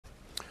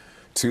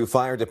Two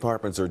fire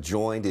departments are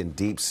joined in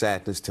deep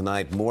sadness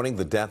tonight, mourning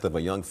the death of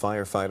a young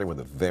firefighter with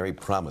a very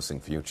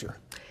promising future.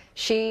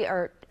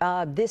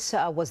 This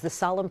was the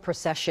solemn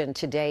procession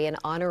today in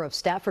honor of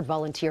Stafford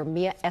volunteer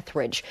Mia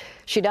Etheridge.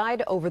 She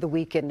died over the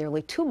weekend,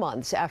 nearly 2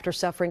 months after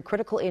suffering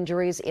critical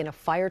injuries in a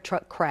fire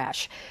truck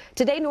crash.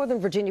 Today, Northern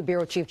Virginia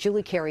Bureau Chief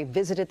Julie Carey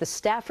visited the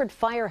Stafford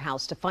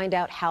Firehouse to find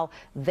out how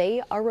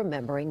they are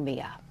remembering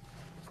Mia.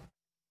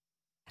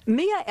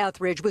 Mia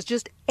Etheridge was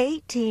just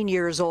 18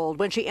 years old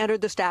when she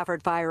entered the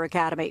Stafford Fire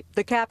Academy.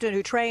 The captain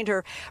who trained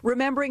her,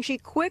 remembering she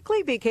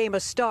quickly became a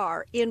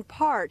star, in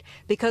part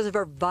because of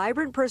her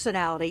vibrant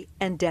personality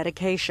and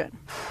dedication.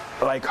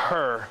 Like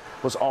her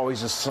was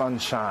always a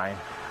sunshine,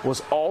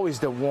 was always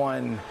the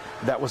one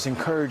that was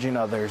encouraging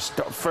others,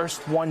 the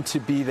first one to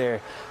be there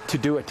to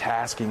do a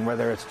tasking,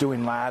 whether it's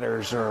doing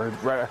ladders or,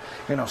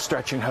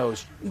 stretching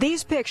hose.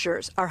 These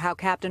pictures are how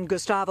Captain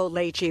Gustavo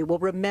Leachy will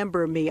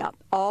remember Mia,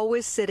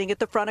 always sitting at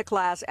the front of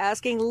class,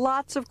 asking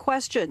lots of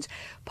questions,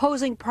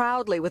 posing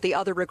proudly with the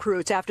other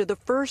recruits after the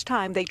first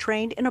time they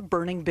trained in a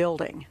burning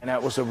building. And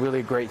that was a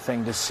really great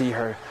thing to see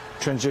her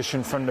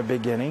transition from the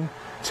beginning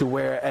to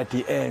where at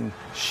the end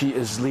she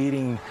is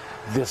leading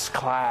this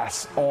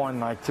class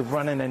on, to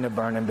running into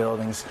burning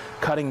buildings,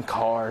 cutting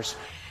cars.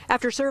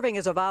 After serving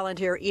as a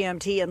volunteer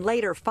EMT and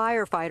later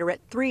firefighter at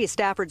 3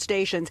 Stafford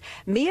stations,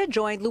 Mia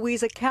joined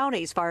Louisa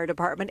County's fire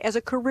department as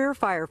a career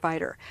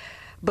firefighter.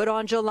 But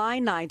on July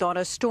 9th, on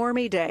a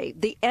stormy day,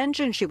 the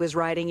engine she was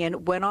riding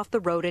in went off the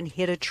road and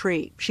hit a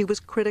tree. She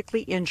was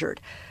critically injured.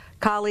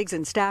 Colleagues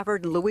in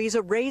Stafford and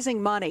Louisa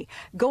raising money,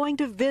 going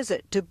to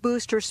visit to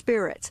boost her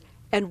spirits.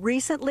 And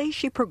recently,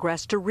 she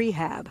progressed to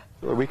rehab.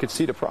 We could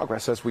see the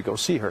progress as we go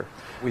see her.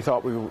 We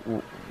thought we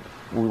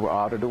were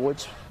out of the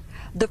woods.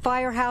 The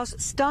firehouse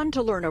stunned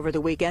to learn over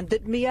the weekend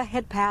that Mia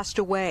had passed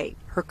away.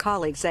 Her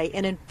colleagues say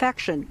an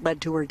infection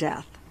led to her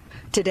death.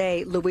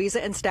 Today,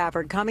 Louisa and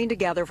Stafford coming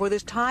together for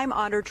this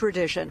time-honored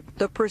tradition,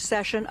 the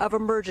procession of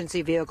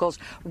emergency vehicles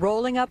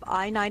rolling up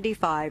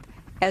I-95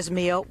 as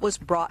Mia was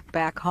brought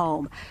back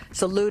home,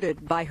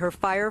 saluted by her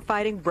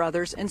firefighting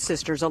brothers and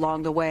sisters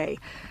along the way.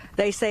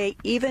 They say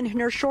even in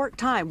her short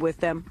time with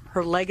them,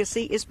 her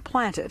legacy is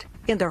planted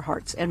in their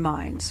hearts and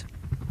minds.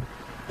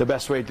 The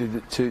best way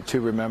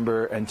to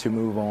remember and to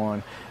move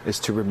on is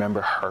to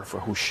remember her for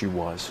who she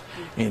was.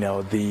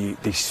 The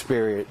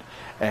spirit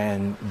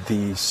and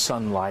the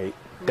sunlight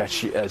that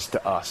she is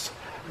to us.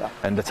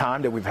 And the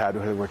time that we've had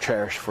with her will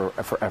cherish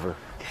forever.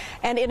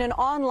 And in an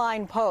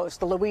online post,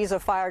 the Louisa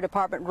Fire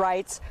Department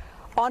writes,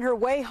 on her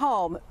way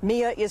home,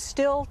 Mia is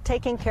still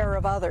taking care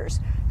of others,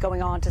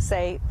 going on to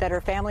say that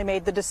her family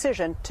made the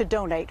decision to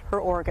donate her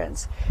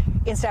organs.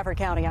 In Stafford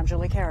County, I'm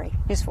Julie Carey,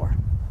 News 4.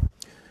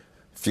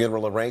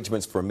 Funeral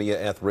arrangements for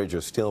Mia Etheridge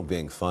are still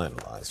being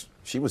finalized.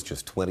 She was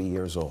just 20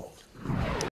 years old.